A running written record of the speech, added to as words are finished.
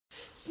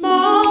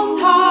Small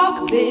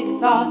talk,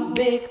 big thoughts,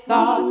 big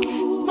thoughts.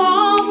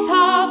 Small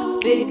talk,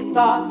 big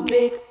thoughts,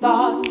 big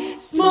thoughts.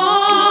 Small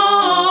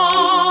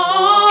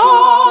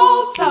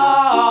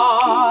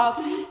talk,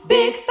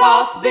 big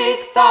thoughts, big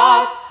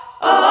thoughts.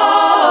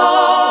 Oh.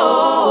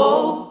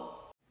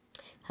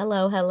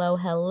 Hello, hello,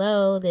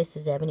 hello. This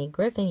is Ebony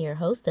Griffin, your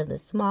host of the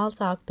Small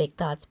Talk Big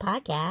Thoughts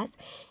podcast,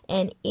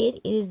 and it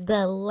is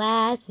the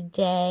last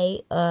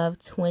day of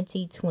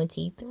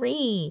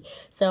 2023.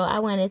 So I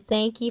want to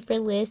thank you for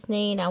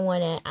listening.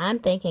 I'm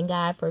thanking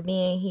God for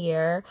being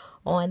here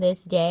on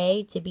this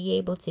day to be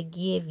able to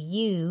give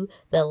you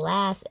the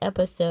last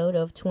episode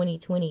of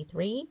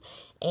 2023.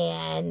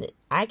 And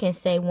I can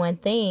say one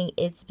thing,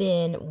 it's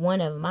been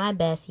one of my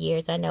best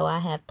years. I know I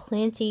have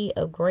plenty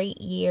of great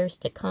years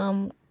to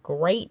come,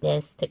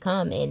 greatness to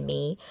come in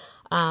me.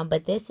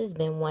 But this has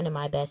been one of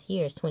my best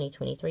years,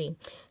 2023.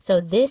 So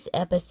this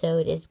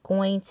episode is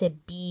going to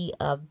be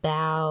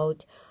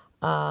about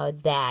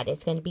that.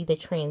 It's going to be the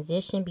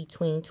transition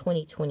between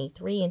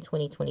 2023 and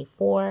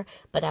 2024.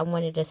 But I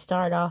wanted to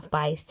start off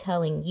by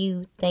telling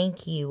you,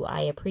 thank you.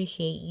 I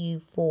appreciate you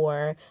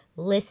for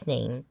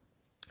listening,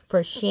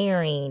 for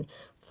sharing,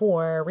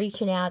 for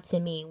reaching out to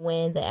me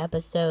when the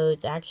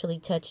episodes actually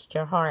touched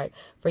your heart,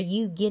 for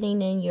you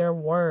getting in your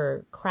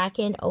word,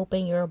 cracking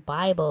open your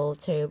Bible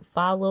to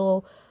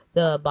follow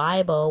the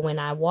Bible when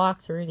I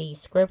walk through these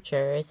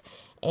scriptures,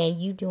 and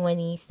you doing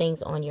these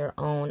things on your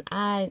own.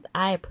 I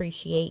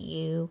appreciate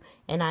you,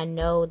 and I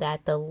know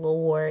that the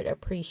Lord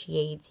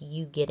appreciates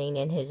you getting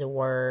in his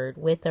word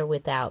with or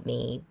without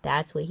me.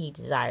 That's what he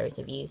desires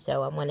of you.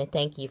 So I want to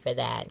thank you for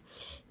that.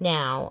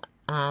 Now,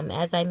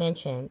 as I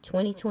mentioned,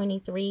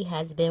 2023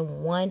 has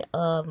been one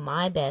of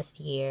my best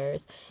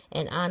years.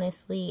 And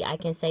honestly, I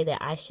can say that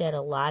I shed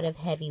a lot of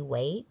heavy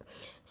weight.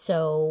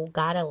 So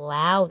God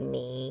allowed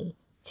me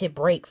to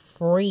break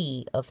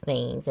free of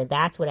things. And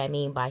that's what I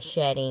mean by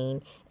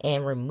shedding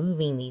and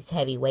removing these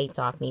heavy weights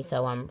off me.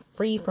 So I'm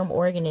free from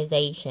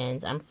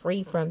organizations. I'm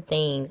free from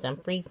things. I'm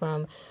free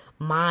from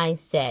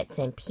mindsets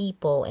and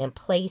people and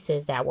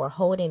places that were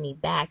holding me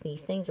back.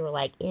 These things were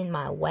like in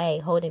my way,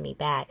 holding me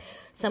back.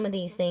 Some of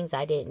these things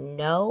I didn't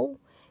know.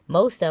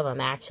 Most of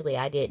them actually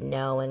I didn't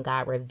know. And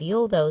God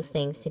revealed those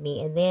things to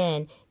me and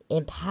then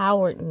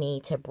empowered me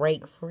to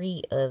break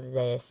free of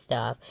this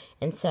stuff.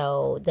 And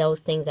so those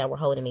things that were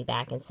holding me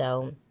back. And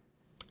so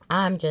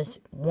I'm just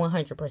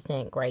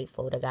 100%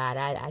 grateful to God.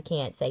 I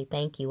can't say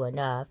thank you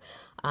enough.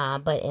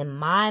 But in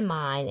my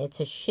mind, it's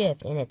a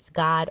shift, and it's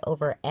God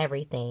over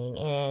everything.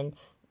 And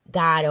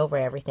God over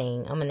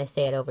everything. I'm going to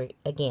say it over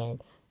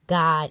again.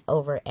 God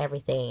over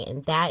everything.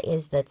 And that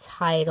is the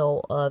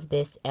title of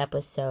this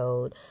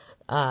episode.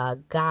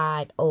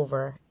 God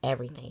over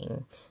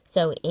everything.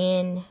 So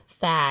in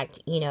fact,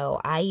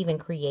 I even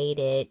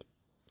created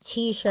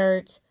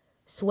t-shirts,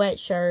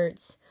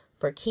 sweatshirts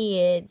for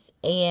kids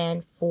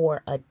and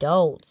for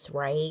adults,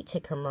 right? To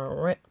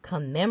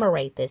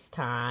commemorate this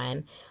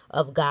time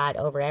of God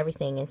over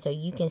everything. And so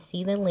you can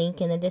see the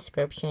link in the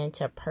description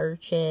to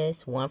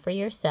purchase one for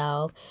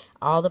yourself.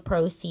 All the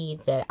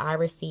proceeds that I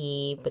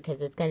receive,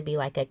 because it's going to be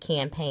like a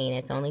campaign.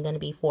 It's only going to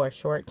be for a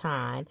short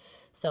time.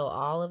 So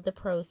all of the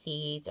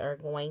proceeds are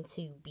going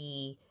to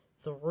be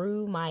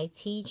through my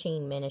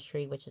teaching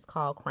ministry, which is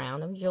called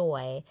Crown of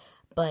Joy,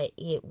 but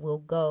it will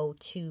go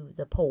to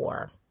the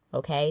poor.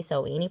 Okay,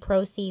 so any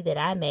proceed that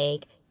I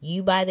make,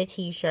 you buy the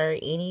t-shirt,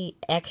 any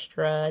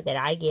extra that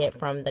I get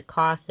from the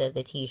cost of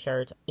the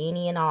t-shirts,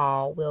 any and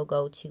all will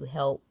go to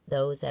help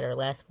those that are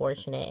less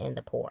fortunate and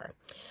the poor.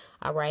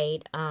 All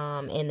right,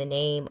 in the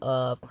name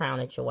of Crown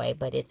of Joy,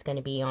 but it's going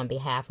to be on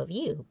behalf of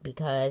you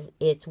because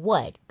it's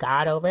what?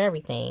 God over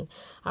everything.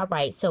 All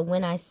right, so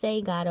when I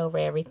say God over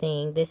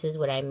everything, this is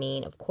what I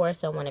mean. Of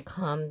course, I want to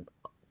come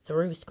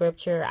through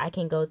scripture. I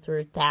can go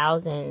through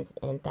thousands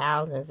and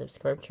thousands of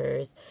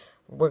scriptures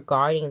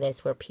regarding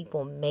this, where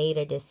people made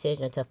a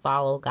decision to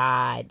follow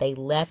God. They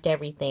left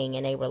everything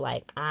and they were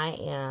like, I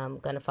am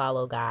going to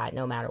follow God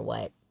no matter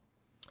what.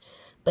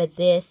 But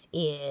this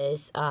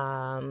is,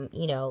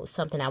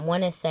 something I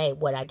want to say.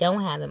 What I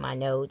don't have in my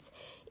notes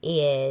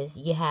is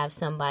you have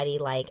somebody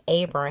like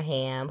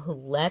Abraham who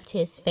left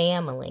his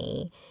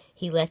family.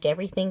 He left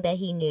everything that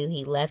he knew.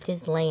 He left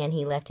his land.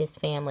 He left his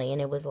family.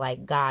 And it was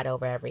like God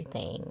over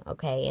everything.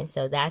 Okay. And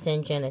so that's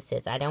in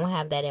Genesis. I don't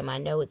have that in my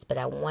notes, but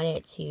I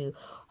wanted to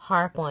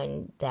harp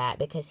on that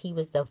because he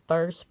was the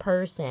first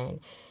person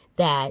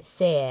that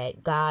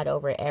said God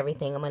over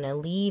everything. I'm going to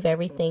leave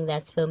everything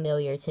that's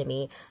familiar to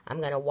me. I'm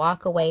going to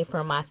walk away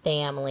from my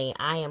family.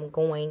 I am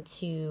going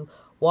to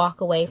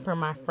walk away from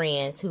my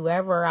friends,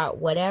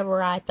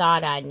 whatever I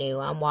thought I knew.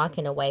 I'm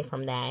walking away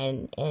from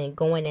that and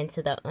going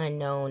into the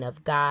unknown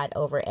of God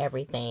over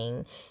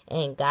everything.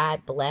 And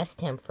God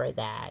blessed him for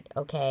that.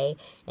 Okay.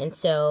 And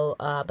so,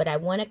 but I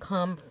want to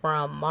come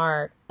from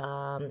Mark,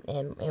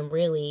 and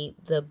really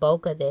the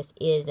bulk of this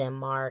is in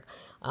Mark,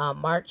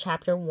 Mark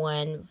chapter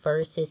 1,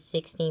 verses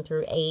 16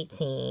 through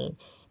 18.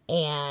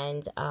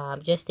 And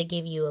just to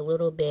give you a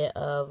little bit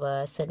of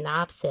a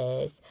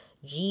synopsis,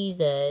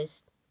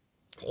 Jesus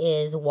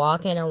is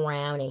walking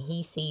around and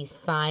he sees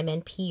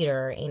Simon,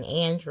 Peter, and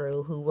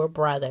Andrew, who were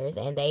brothers,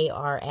 and they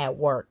are at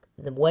work.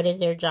 What is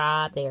their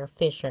job? They are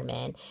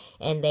fishermen,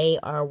 and they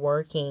are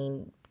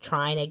working,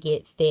 trying to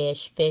get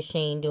fish,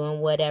 fishing, doing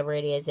whatever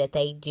it is that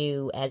they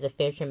do as a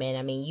fisherman.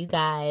 I mean, you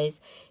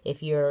guys,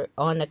 if you're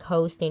on the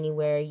coast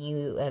anywhere,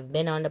 you have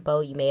been on the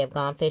boat, you may have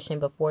gone fishing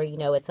before, you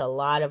know it's a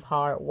lot of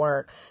hard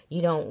work.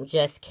 You don't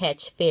just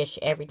catch fish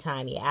every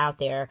time you're out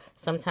there.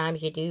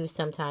 Sometimes you do,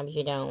 sometimes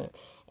you don't.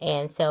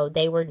 And so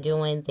they were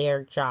doing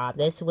their job.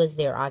 This was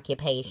their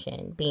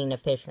occupation, being a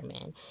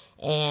fisherman.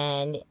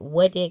 And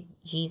what did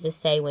Jesus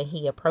say when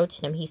he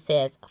approached them? He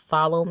says,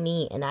 "Follow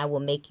me and I will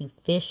make you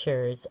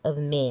fishers of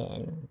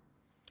men."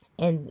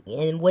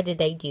 And what did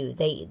they do?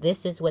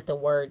 This is what the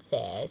word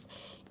says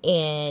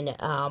in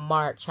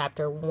Mark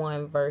chapter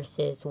 1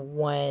 verses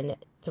 1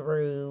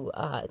 through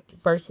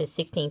verses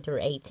 16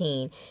 through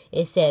 18.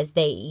 It says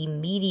they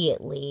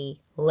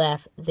immediately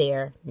left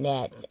their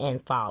nets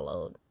and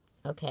followed.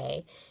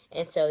 Okay,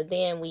 and so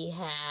then we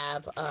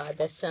have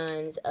the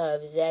sons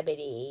of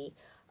Zebedee,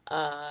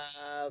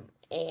 and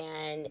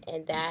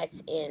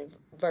that's in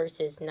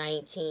verses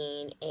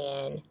 19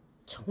 and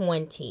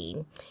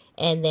 20.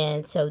 And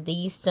then so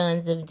these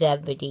sons of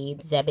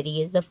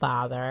Zebedee is the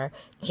father,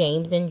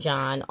 James and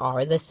John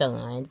are the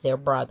sons, they're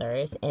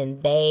brothers,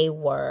 and they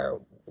were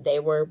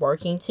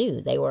working too.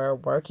 They were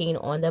working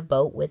on the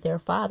boat with their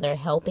father,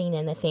 helping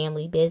in the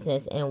family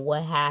business. And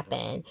what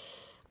happened?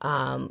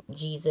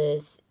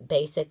 Jesus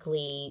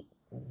basically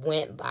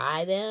went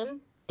by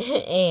them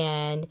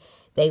and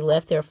they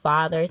left their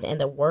fathers and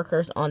the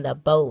workers on the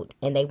boat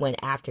and they went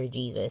after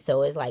Jesus.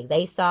 So it's like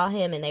they saw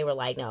him and they were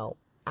like, no,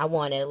 I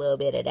wanted a little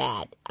bit of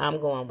that. I'm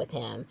going with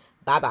him.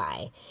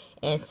 Bye-bye.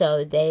 And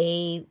so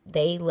they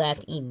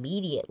left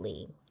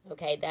immediately.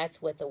 Okay, that's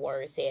what the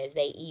word says.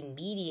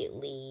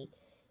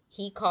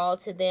 He called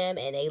to them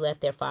and they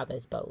left their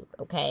father's boat.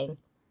 Okay,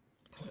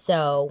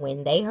 so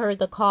when they heard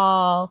the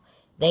call,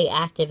 they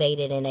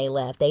activated and they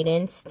left. They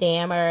didn't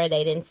stammer.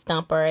 They didn't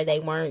stumper. They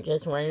weren't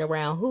just running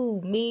around.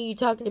 Who? Me? You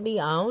talking to me?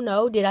 I don't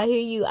know. Did I hear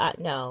you?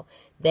 No.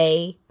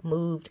 They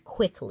moved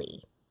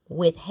quickly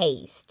with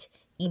haste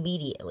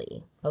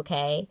immediately.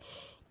 Okay.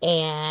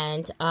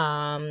 And,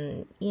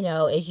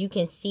 as you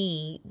can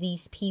see,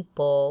 these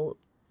people,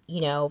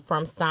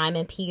 from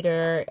Simon,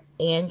 Peter,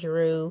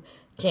 Andrew,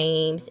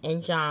 James,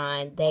 and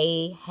John,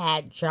 they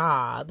had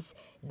jobs.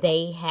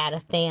 They had a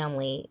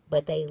family,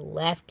 but they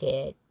left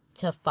it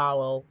to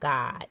follow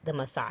God, the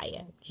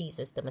Messiah,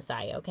 Jesus, the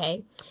Messiah,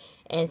 okay?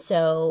 And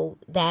so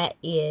that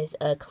is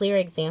a clear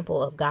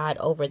example of God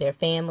over their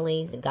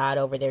families and God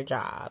over their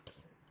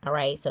jobs, all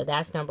right? So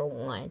that's number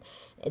one.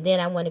 And then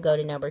I want to go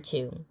to number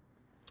 2.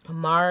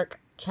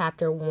 Mark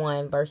chapter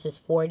 1, verses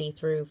 40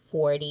 through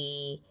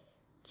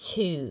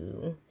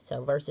 42.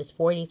 So verses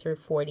 40 through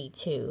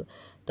 42,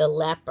 the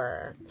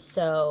leper.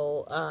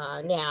 So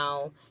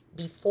now,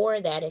 before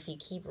that, if you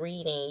keep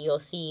reading, you'll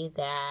see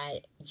that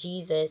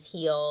Jesus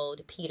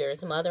healed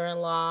Peter's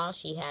mother-in-law.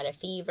 She had a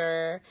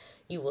fever.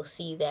 You will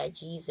see that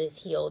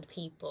Jesus healed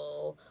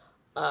people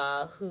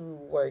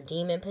who were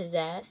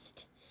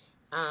demon-possessed.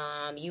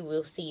 You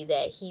will see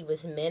that he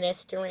was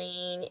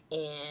ministering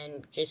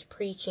and just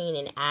preaching,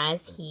 and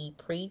as he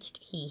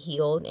preached, he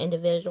healed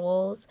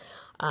individuals.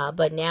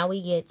 But now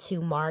we get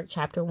to Mark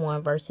chapter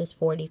 1, verses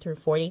 40 through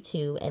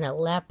 42, and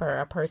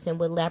a person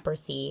with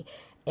leprosy.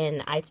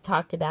 And I've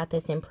talked about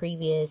this in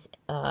previous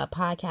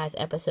podcast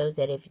episodes,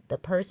 that if the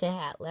person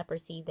had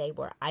leprosy, they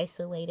were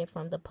isolated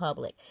from the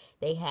public.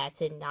 They had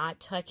to not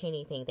touch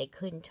anything. They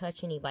couldn't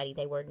touch anybody.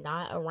 They were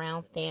not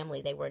around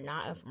family. They were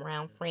not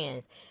around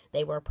friends.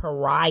 They were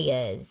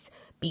pariahs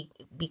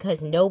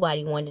because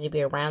nobody wanted to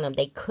be around them.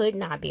 They could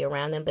not be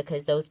around them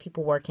because those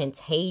people were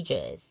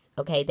contagious.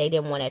 Okay, they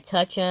didn't want to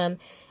touch them.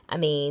 I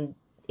mean,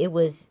 it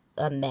was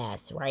a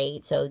mess,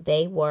 right? So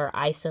they were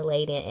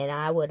isolated, and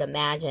I would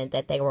imagine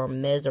that they were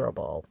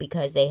miserable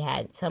because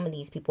some of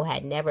these people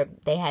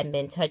hadn't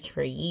been touched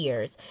for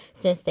years.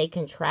 Since they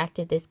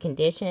contracted this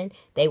condition,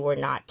 they were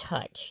not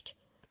touched.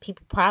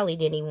 People probably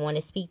didn't even want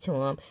to speak to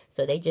them,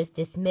 so they just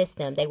dismissed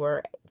them. They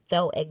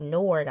felt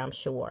ignored, I'm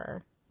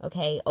sure.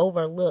 Okay,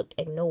 overlooked,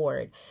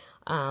 ignored.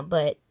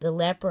 But the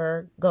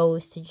leper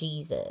goes to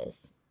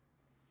Jesus,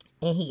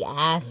 and he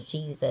asks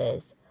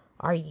Jesus,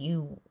 "Are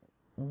you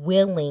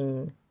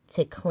willing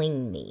to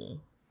clean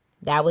me?"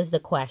 That was the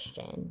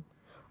question.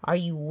 Are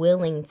you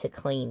willing to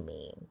clean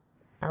me?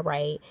 All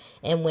right.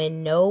 And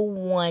when no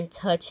one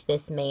touched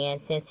this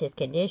man since his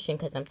condition,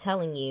 because I'm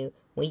telling you,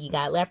 when you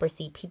got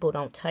leprosy, people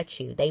don't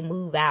touch you. They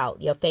move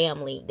out. Your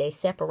family, they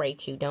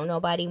separate you. Don't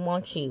nobody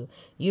want you.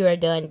 You're a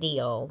done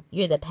deal.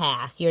 You're the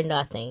past. You're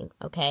nothing.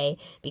 Okay.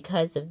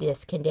 Because of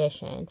this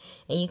condition.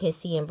 And you can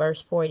see in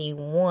verse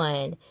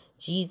 41,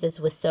 Jesus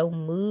was so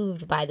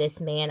moved by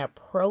this man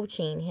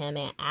approaching him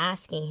and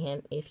asking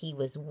him if he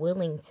was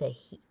willing to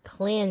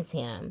cleanse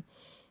him.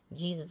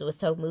 Jesus was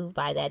so moved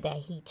by that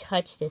he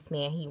touched this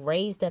man. He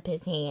raised up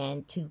his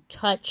hand to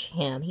touch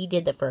him. He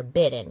did the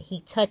forbidden. He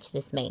touched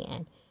this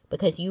man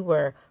because you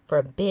were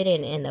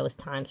forbidden in those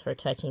times for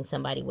touching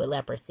somebody with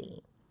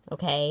leprosy.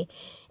 okay?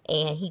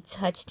 And he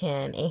touched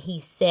him, and he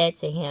said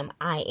to him,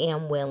 I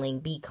am willing,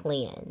 be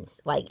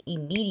cleansed. Like,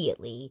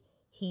 immediately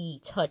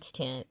he touched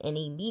him, and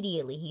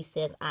immediately he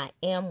says, I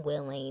am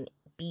willing,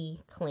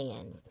 be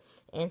cleansed.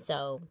 And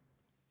so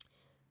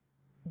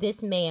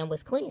this man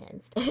was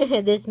cleansed.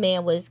 This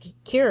man was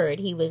cured.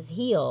 He was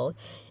healed.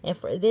 And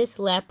for this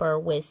leper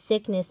with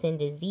sickness and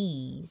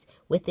disease,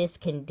 with this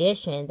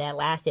condition that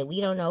lasted, we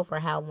don't know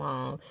for how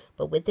long,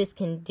 but with this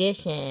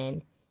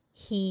condition,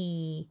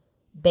 he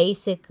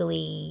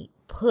basically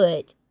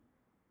put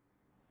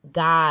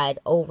God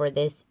over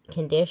this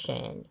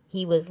condition.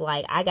 He was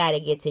like, I got to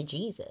get to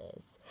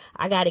Jesus.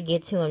 I got to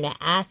get to him to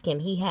ask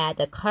him. He had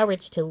the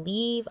courage to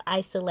leave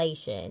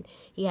isolation.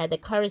 He had the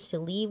courage to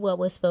leave what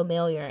was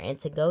familiar and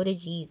to go to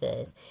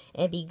Jesus.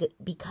 And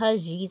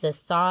because Jesus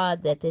saw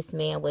that this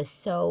man was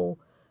so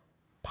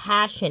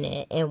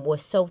passionate and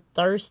was so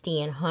thirsty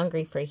and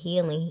hungry for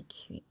healing,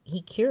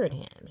 he cured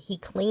him. He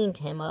cleaned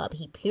him up.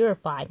 He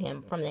purified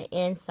him from the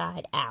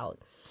inside out.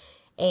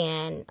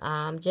 And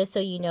just so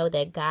you know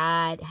that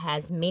God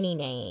has many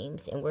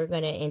names, and we're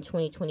going to, in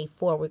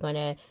 2024, we're going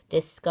to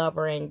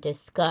discover and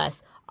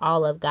discuss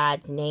all of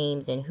God's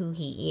names and who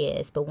he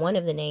is. But one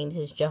of the names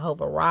is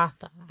Jehovah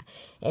Rapha,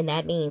 and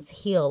that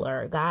means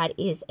healer. God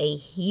is a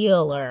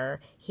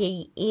healer.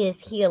 He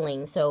is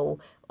healing. So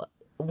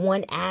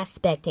one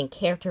aspect and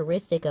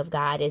characteristic of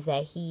God is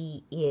that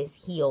he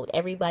is healed.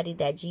 Everybody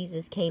that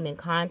Jesus came in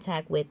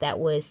contact with that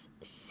was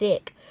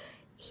sick,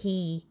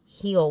 he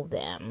healed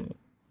them.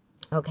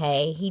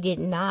 Okay, he did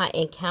not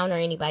encounter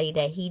anybody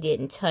that he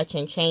didn't touch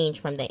and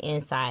change from the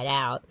inside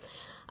out.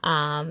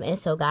 And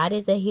so God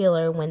is a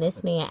healer. When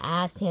this man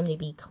asked him to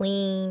be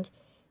cleaned,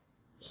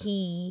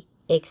 he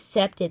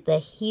accepted the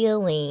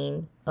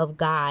healing of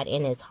God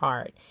in his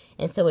heart.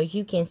 And so as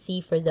you can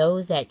see, for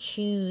those that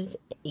choose,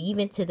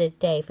 even to this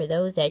day, for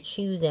those that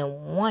choose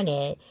and want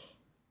it,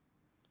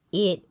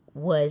 it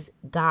was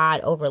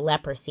God over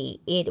leprosy.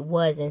 It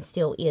was and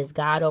still is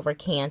God over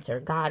cancer,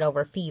 God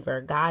over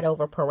fever, God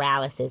over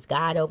paralysis,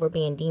 God over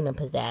being demon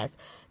possessed.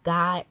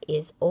 God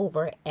is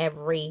over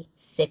every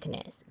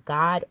sickness.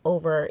 God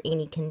over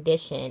any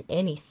condition,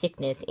 any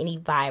sickness, any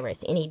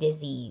virus, any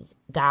disease.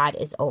 God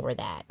is over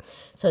that.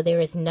 So there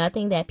is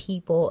nothing that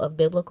people of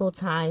biblical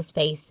times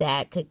face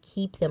that could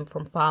keep them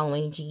from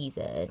following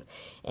Jesus.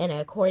 And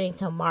according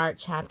to Mark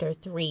chapter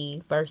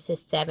 3,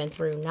 verses 7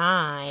 through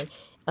 9,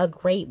 a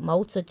great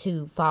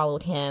multitude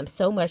followed him,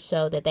 so much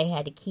so that they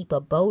had to keep a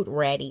boat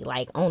ready,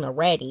 like on a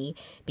ready,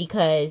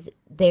 because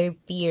they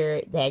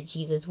feared that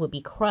Jesus would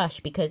be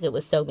crushed because it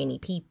was so many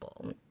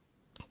people.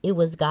 It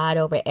was God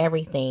over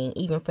everything,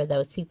 even for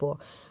those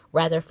people.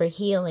 Rather, for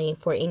healing,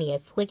 for any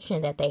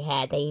affliction that they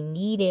had, they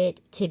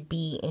needed to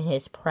be in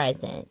his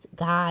presence.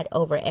 God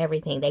over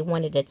everything. They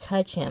wanted to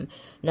touch him.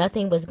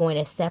 Nothing was going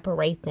to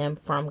separate them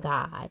from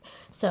God.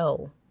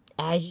 So,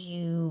 as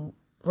you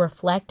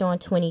reflect on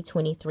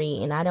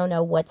 2023, and I don't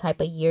know what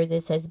type of year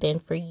this has been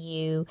for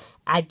you.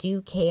 I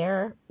do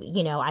care,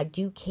 I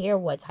do care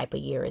what type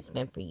of year it's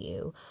been for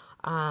you.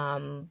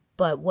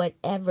 But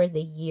whatever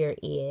the year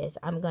is,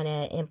 I'm going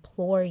to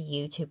implore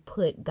you to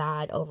put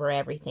God over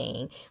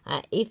everything.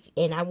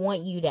 And I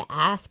want you to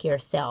ask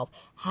yourself,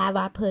 have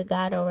I put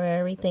God over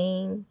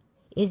everything?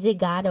 Is it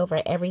God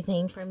over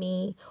everything for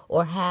me?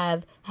 Or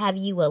have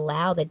you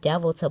allowed the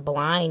devil to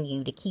blind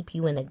you, to keep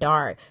you in the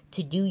dark,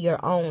 to do your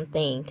own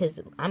thing? Because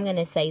I'm going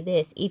to say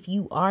this, if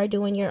you are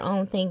doing your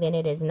own thing, then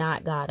it is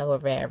not God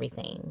over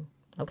everything.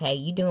 Okay,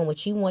 you doing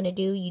what you want to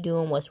do, you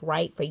doing what's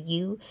right for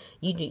you,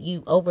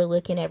 you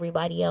overlooking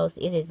everybody else.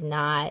 It is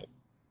not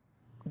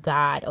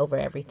God over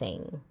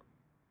everything.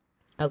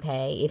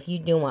 Okay, if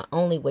you're doing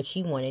only what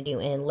you want to do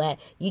and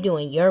you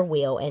doing your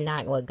will and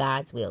not what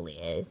God's will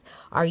is.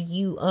 Are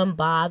you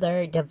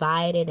unbothered,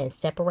 divided, and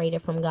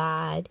separated from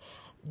God?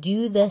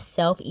 Do the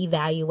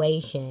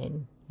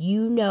self-evaluation.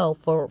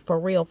 For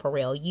real,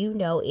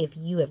 if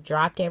you have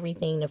dropped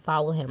everything to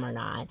follow him or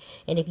not.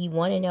 And if you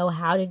want to know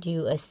how to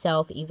do a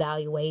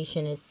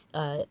self-evaluation,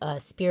 a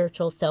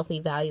spiritual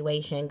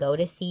self-evaluation, go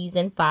to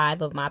season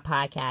 5 of my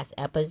podcast,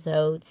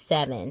 episode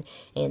 7.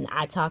 And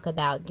I talk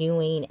about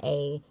doing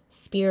a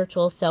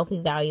spiritual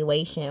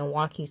self-evaluation and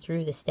walk you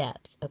through the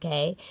steps.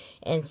 Okay.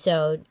 And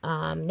so,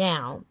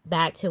 now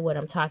back to what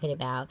I'm talking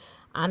about.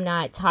 I'm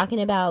not talking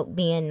about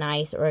being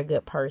nice or a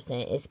good person.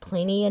 It's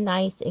plenty of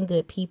nice and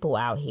good people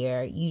out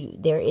here.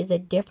 There is a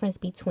difference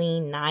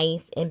between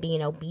nice and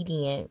being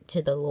obedient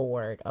to the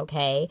Lord.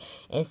 Okay.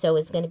 And so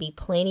it's going to be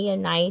plenty of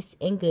nice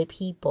and good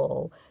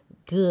people,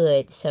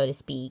 good, so to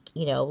speak,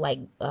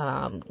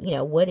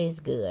 what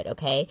is good,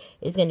 okay?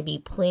 It's going to be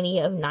plenty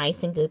of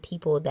nice and good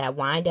people that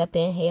wind up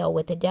in hell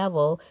with the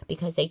devil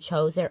because they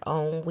chose their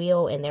own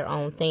will and their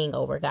own thing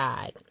over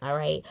God, all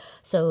right?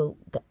 So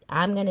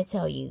I'm going to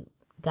tell you,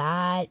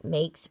 God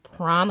makes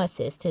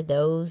promises to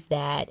those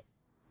that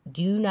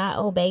do not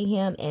obey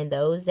him and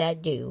those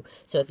that do.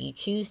 So if you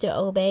choose to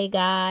obey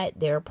God,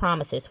 there are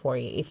promises for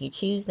you. If you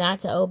choose not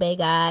to obey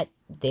God,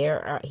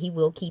 he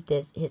will keep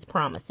his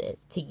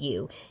promises to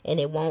you, and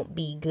it won't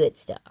be good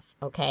stuff.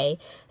 Okay,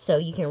 so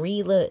you can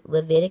read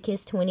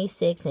Leviticus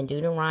 26 and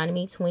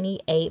Deuteronomy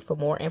 28 for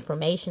more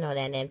information on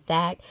that. In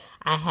fact,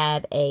 I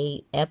have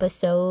a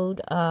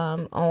episode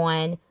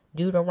on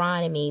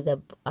Deuteronomy.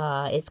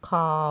 It's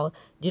called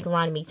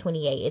Deuteronomy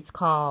 28. It's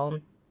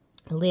called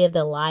Live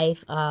the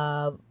Life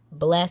of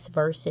Blessed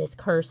versus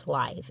Cursed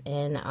Life,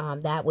 and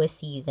that was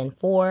season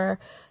 4,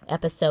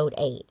 episode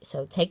 8.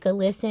 So take a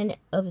listen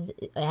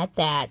at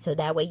that, so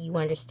that way you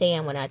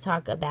understand when I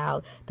talk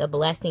about the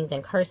blessings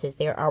and curses.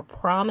 There are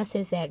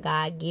promises that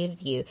God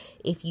gives you.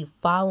 If you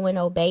follow and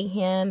obey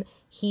Him,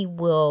 He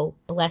will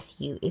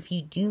bless you. If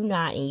you do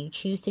not, and you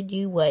choose to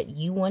do what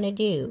you want to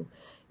do,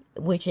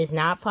 which is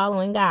not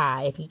following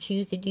God, if you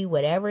choose to do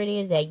whatever it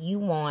is that you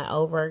want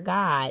over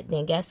God,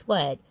 then guess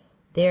what?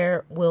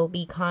 There will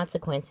be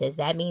consequences.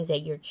 That means that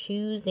you're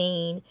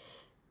choosing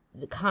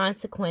the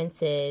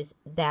consequences,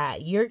 God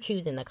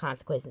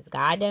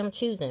don't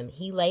choose them.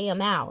 He lay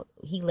them out.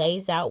 He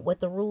lays out what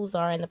the rules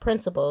are and the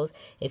principles.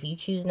 If you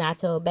choose not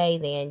to obey,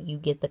 then you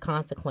get the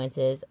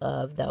consequences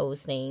of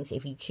those things.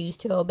 If you choose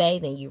to obey,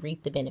 then you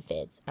reap the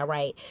benefits. All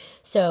right.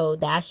 So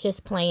that's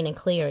just plain and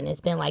clear. And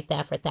it's been like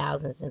that for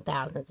thousands and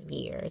thousands of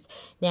years.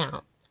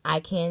 Now,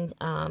 I can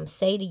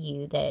say to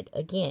you that,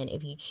 again,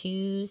 if you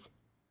choose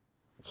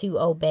to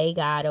obey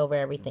God over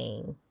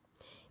everything,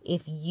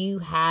 if you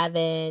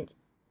haven't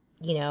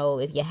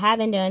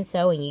done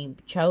so, and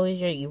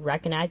you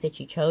recognize that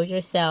you chose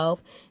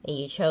yourself and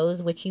you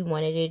chose what you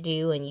wanted to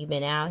do, and you've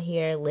been out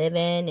here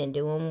living and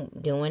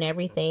doing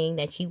everything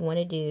that you want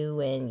to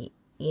do, and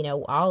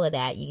all of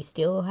that, you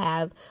still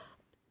have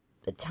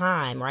the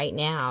time right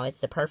now.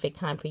 It's the perfect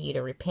time for you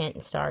to repent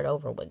and start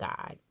over with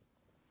God.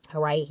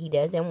 All right. He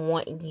doesn't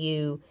want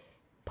you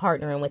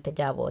partnering with the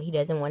devil. He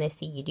doesn't want to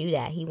see you do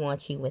that. He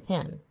wants you with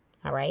Him.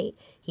 All right.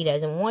 He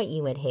doesn't want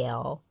you in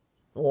hell,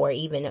 or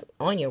even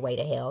on your way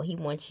to hell. He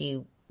wants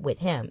you with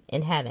Him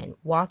in heaven,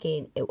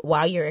 walking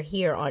while you're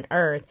here on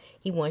earth.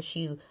 He wants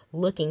you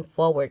looking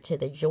forward to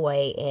the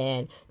joy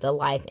and the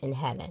life in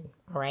heaven.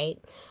 All right.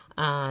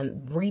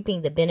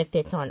 Reaping the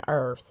benefits on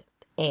earth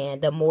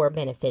and the more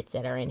benefits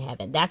that are in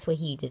heaven. That's what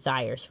He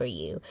desires for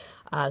you.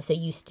 So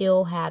you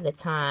still have the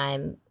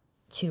time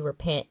to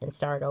repent and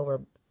start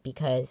over,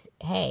 because,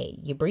 hey,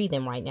 you're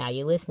breathing right now.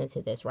 You're listening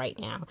to this right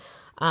now.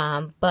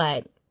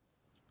 But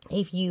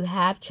if you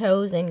have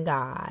chosen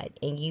God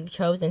and you've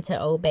chosen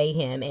to obey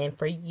Him, and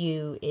for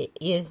you it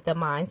is the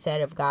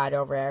mindset of God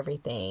over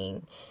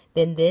everything,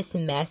 then this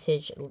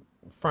message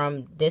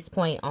from this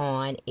point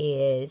on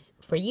is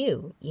for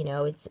you.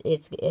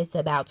 It's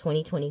about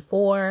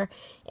 2024,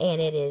 and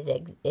it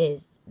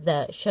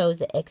shows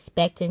the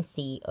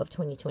expectancy of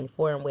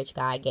 2024 in which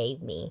God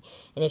gave me,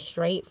 and it's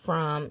straight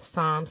from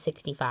Psalm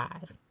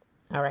 65.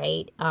 All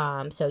right.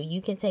 So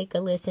you can take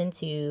a listen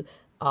to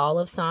all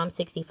of Psalm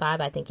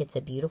 65. I think it's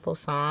a beautiful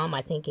psalm.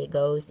 I think it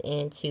goes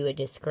into a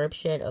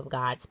description of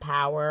God's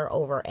power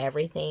over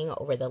everything,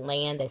 over the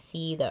land, the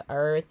sea, the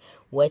earth,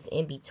 what's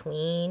in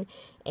between.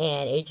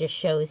 And it just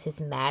shows His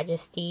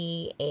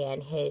majesty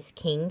and His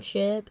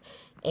kingship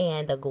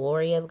and the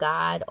glory of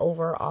God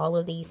over all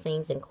of these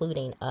things,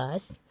 including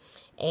us.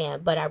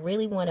 But I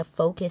really want to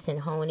focus and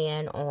hone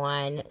in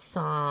on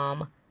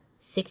Psalm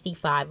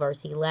 65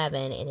 verse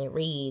 11, and it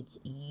reads,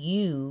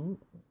 "You,"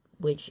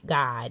 which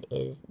God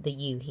is the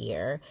you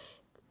here,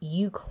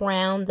 "you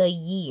crown the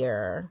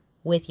year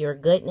with your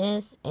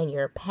goodness, and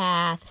your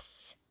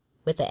paths,"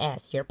 with the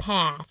S, "your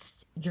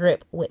paths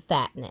drip with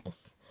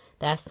fatness."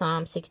 That's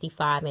Psalm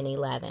 65 and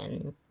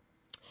 11.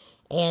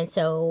 And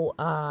so,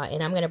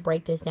 and I'm going to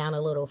break this down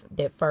a little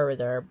bit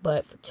further,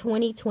 but for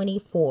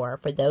 2024,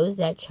 for those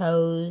that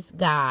chose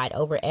God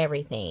over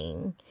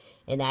everything,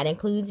 and that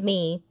includes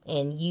me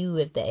and you,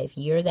 if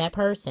you're that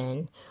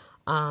person,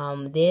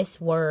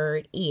 this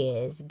word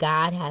is,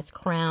 God has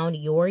crowned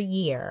your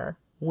year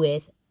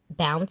with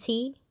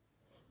bounty,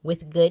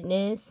 with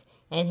goodness,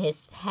 and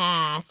His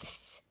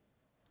paths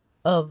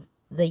of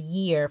the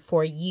year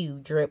for you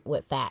drip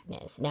with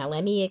fatness. Now,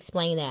 let me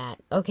explain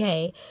that,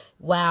 okay?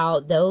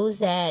 While those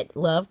that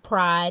love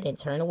pride and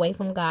turn away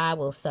from God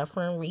will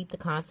suffer and reap the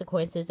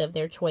consequences of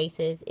their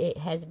choices, it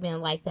has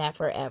been like that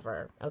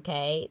forever,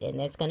 okay?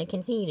 And it's going to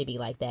continue to be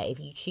like that. If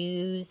you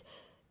choose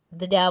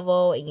the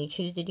devil and you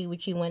choose to do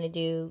what you want to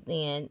do,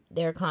 then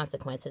there are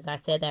consequences. I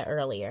said that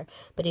earlier.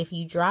 But if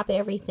you drop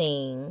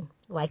everything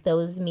like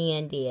those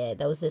men did,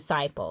 those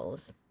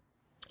disciples,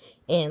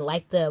 and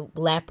like the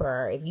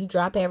leper, if you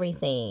drop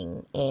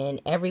everything and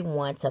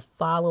everyone to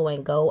follow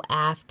and go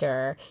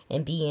after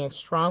and be in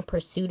strong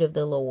pursuit of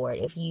the Lord,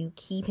 if you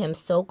keep Him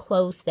so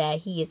close that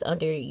He is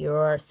under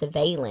your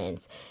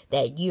surveillance,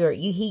 that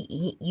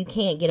you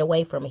can't get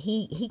away from him.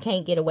 He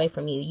can't get away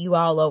from you. You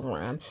all over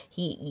Him.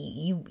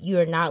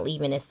 You're not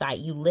leaving His sight.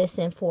 You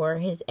listen for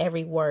His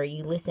every word.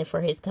 You listen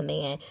for His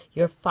command.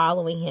 You're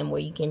following Him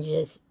where you can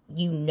just,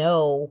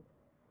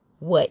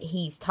 what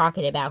He's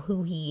talking about,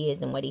 who He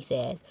is and what He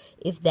says.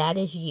 If that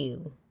is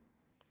you,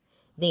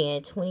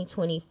 then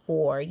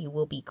 2024, you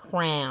will be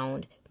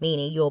crowned,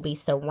 meaning you'll be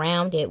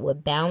surrounded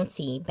with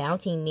bounty.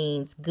 Bounty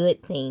means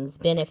good things,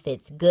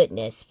 benefits,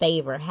 goodness,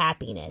 favor,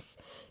 happiness.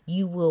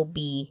 You will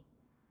be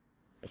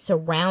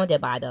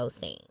surrounded by those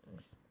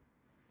things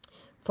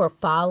for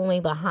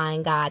following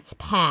behind God's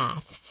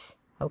paths.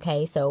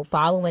 Okay, so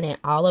following in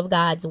all of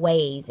God's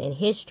ways and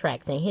his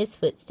tracks and his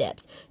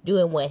footsteps,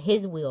 doing what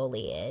his will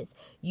is,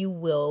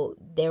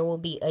 there will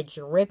be a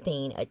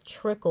dripping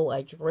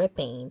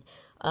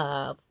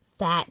of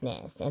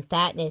fatness. And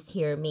fatness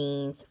here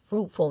means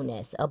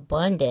fruitfulness,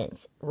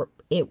 abundance.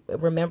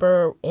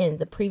 Remember in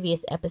the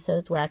previous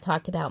episodes where I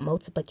talked about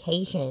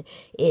multiplication,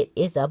 it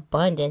is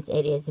abundance,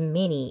 it is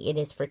many, it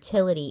is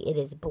fertility, it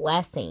is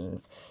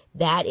blessings.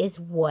 That is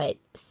what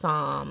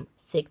Psalm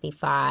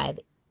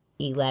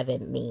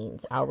 65:11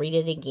 means. I'll read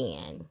it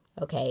again.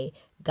 Okay.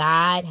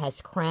 God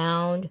has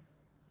crowned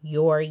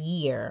your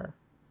year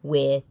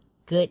with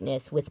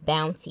goodness, with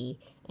bounty,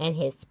 and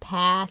his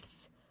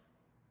paths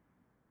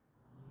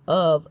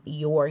of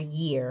your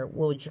year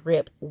will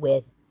drip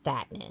with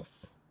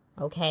fatness.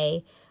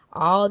 Okay.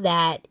 All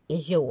that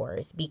is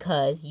yours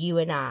because you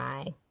and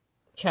I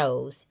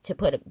chose to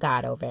put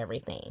God over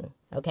everything.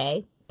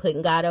 Okay.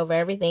 Putting God over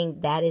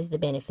everything, that is the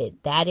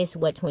benefit. That is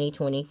what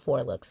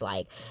 2024 looks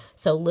like.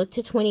 So look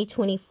to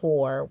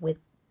 2024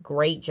 with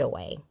great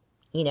joy.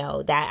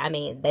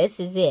 This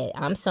is it.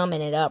 I'm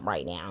summing it up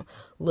right now.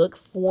 Look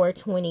for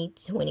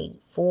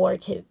 2024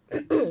 to,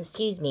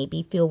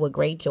 be filled with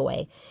great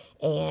joy.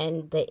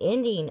 And the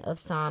ending of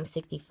Psalm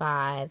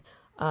 65,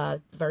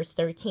 verse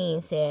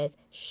 13 says,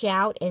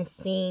 shout and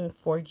sing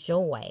for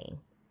joy.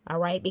 All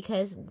right.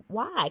 Because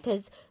why?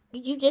 Because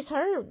you just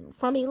heard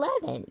from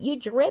 11. You're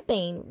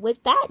dripping with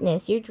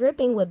fatness. You're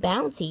dripping with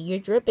bounty. You're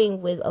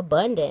dripping with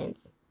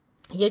abundance.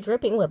 You're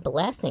dripping with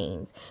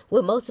blessings,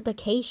 with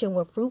multiplication,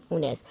 with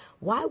fruitfulness.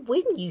 Why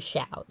wouldn't you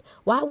shout?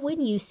 Why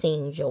wouldn't you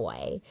sing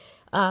joy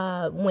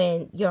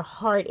when your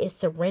heart is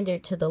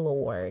surrendered to the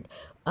Lord?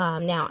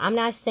 Now, I'm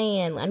not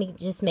saying, let me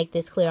just make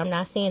this clear. I'm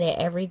not saying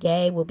that every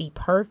day will be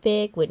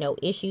perfect with no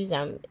issues.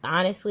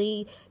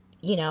 Honestly,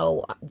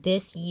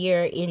 this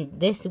year, in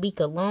this week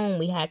alone,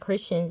 we had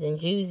Christians and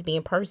Jews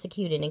being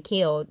persecuted and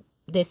killed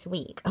this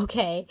week.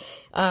 Okay.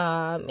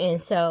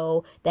 And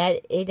so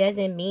that it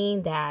doesn't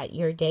mean that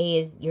your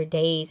days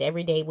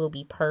every day will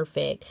be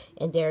perfect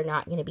and there are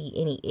not going to be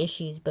any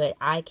issues, but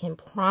I can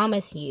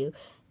promise you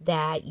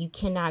that you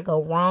cannot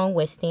go wrong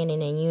with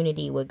standing in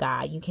unity with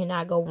God. You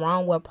cannot go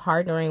wrong with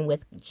partnering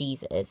with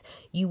Jesus.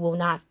 You will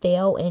not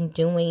fail in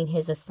doing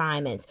his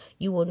assignments.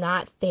 You will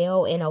not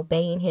fail in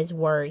obeying his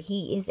word.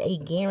 He is a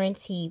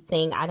guaranteed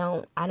thing. I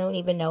don't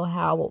even know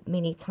how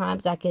many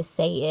times I could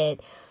say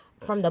it.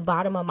 From the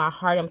bottom of my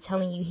heart, I'm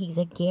telling you, he's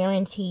a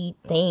guaranteed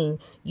thing.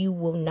 You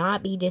will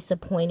not be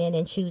disappointed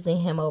in choosing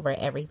him over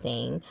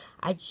everything.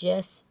 I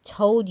just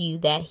told you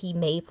that he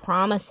made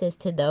promises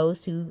to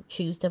those who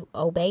choose to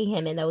obey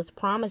him. And those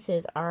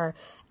promises are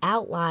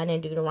outlined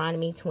in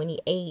Deuteronomy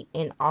 28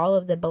 and all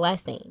of the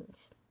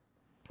blessings.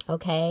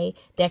 Okay,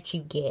 that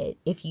you get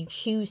if you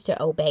choose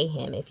to obey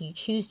him, if you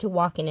choose to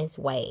walk in his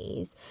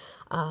ways.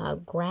 All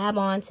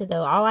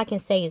I can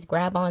say is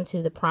grab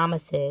onto the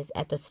promises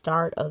at the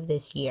start of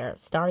this year.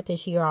 Start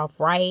this year off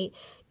right.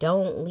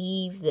 Don't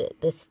leave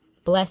the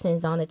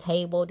blessings on the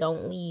table.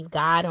 Don't leave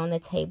God on the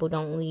table.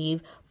 Don't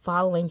leave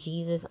following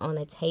Jesus on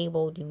the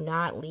table. Do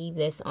not leave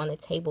this on the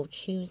table.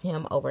 Choose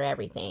him over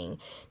everything.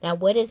 Now,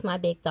 what is my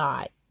big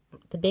thought?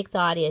 The big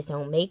thought is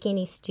don't make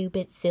any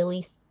stupid,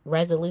 silly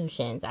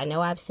resolutions. I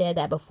know I've said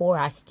that before.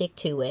 I stick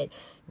to it.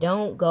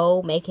 Don't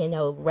go making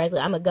no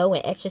resolution. I'm going to go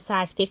and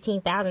exercise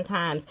 15,000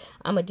 times.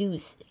 I'm going to do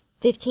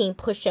 15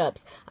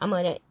 push-ups.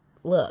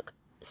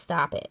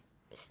 Stop it.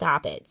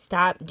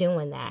 Stop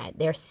doing that.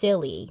 They're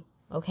silly.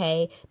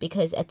 Okay?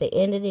 Because at the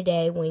end of the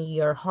day, when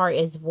your heart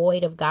is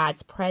void of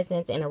God's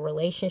presence and a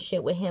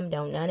relationship with him,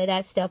 none of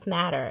that stuff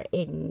matter.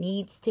 It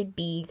needs to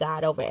be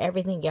God over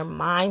everything. Your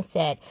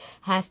mindset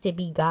has to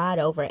be God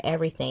over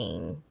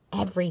everything.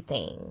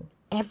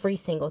 Every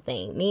single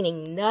thing,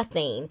 meaning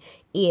nothing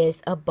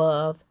is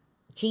above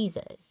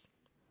Jesus.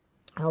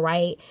 All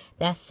right.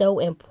 That's so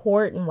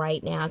important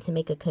right now to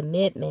make a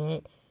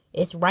commitment.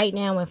 It's right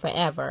now and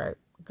forever.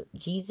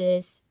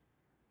 Jesus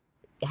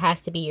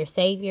has to be your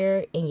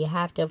savior and you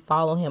have to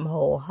follow him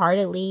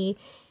wholeheartedly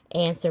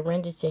and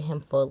surrender to him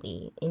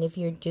fully. And if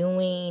you're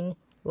doing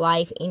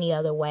life any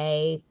other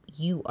way,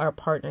 you are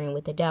partnering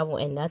with the devil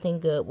and nothing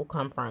good will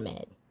come from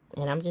it.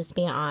 And I'm just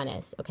being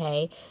honest.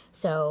 Okay.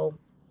 So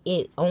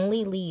it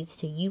only leads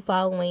to you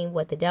following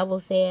what the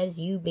devil says,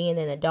 you being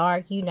in the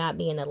dark, you not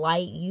being the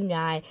light, you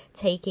not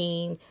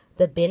taking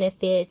the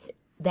benefits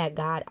that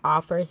God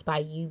offers by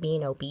you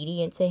being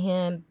obedient to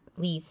him,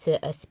 leads to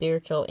a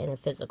spiritual and a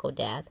physical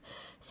death.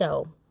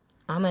 So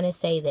I'm going to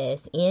say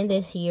this, end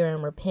this year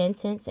in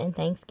repentance and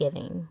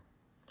thanksgiving.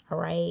 All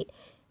right.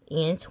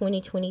 In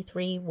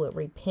 2023 with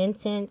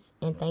repentance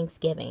and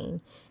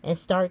thanksgiving, and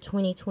start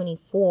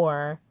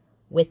 2024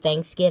 with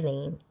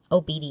thanksgiving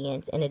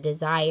obedience and a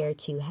desire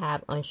to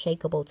have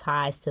unshakable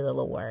ties to the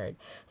Lord.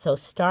 So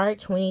start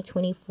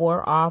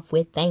 2024 off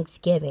with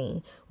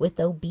thanksgiving, with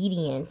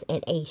obedience,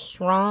 and a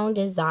strong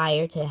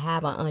desire to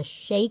have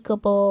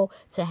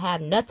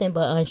nothing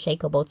but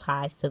unshakable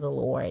ties to the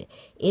Lord.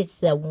 It's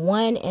the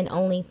one and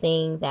only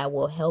thing that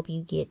will help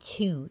you get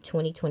to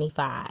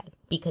 2025.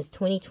 Because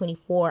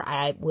 2024,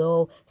 I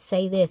will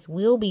say this,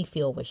 will be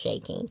filled with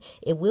shaking.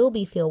 It will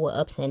be filled with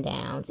ups and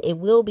downs. It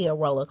will be a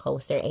roller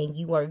coaster, and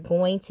you are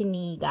going to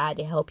need God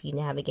to help you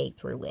navigate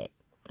through it.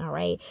 All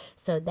right.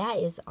 So that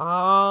is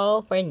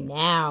all for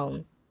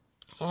now.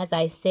 As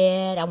I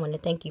said, I want to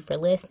thank you for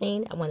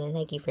listening. I want to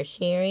thank you for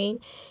sharing.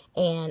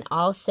 And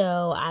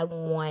also, I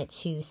want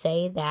to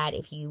say that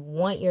if you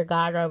want your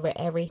God over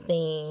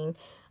everything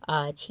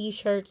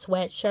t-shirt,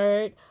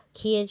 sweatshirt,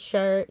 kid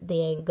shirt,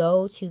 then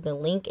go to the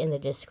link in the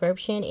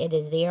description. It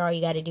is there. All you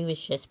got to do is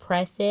just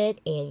press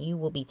it and you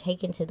will be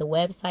taken to the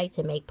website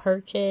to make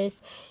purchase.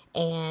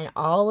 And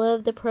all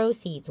of the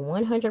proceeds,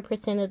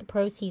 100% of the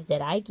proceeds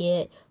that I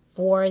get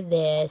for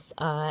this,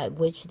 the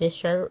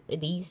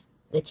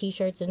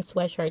t-shirts and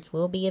sweatshirts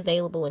will be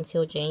available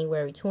until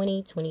January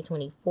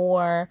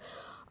 2024.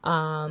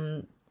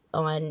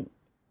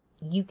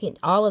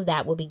 All of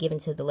that will be given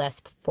to the less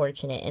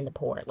fortunate and the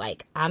poor.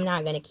 Like, I'm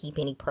not going to keep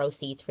any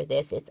proceeds for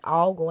this. It's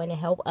all going to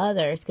help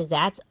others because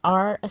that's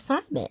our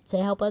assignment, to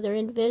help other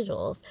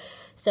individuals.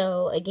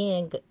 So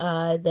again,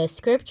 the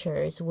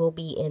scriptures will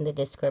be in the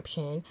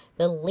description.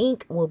 The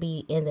link will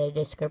be in the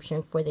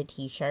description for the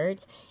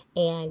t-shirts.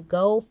 And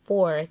go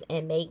forth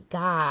and make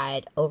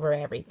God over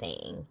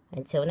everything.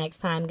 Until next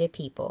time, good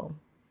people.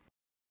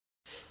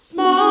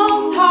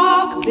 Small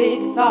talk,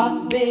 big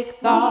thoughts, big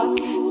thoughts.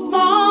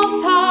 Small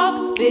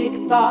talk,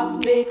 big thoughts,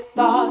 big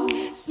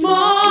thoughts. Small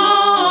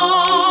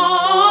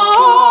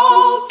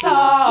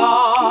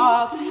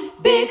talk,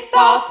 big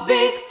thoughts,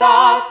 big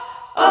thoughts.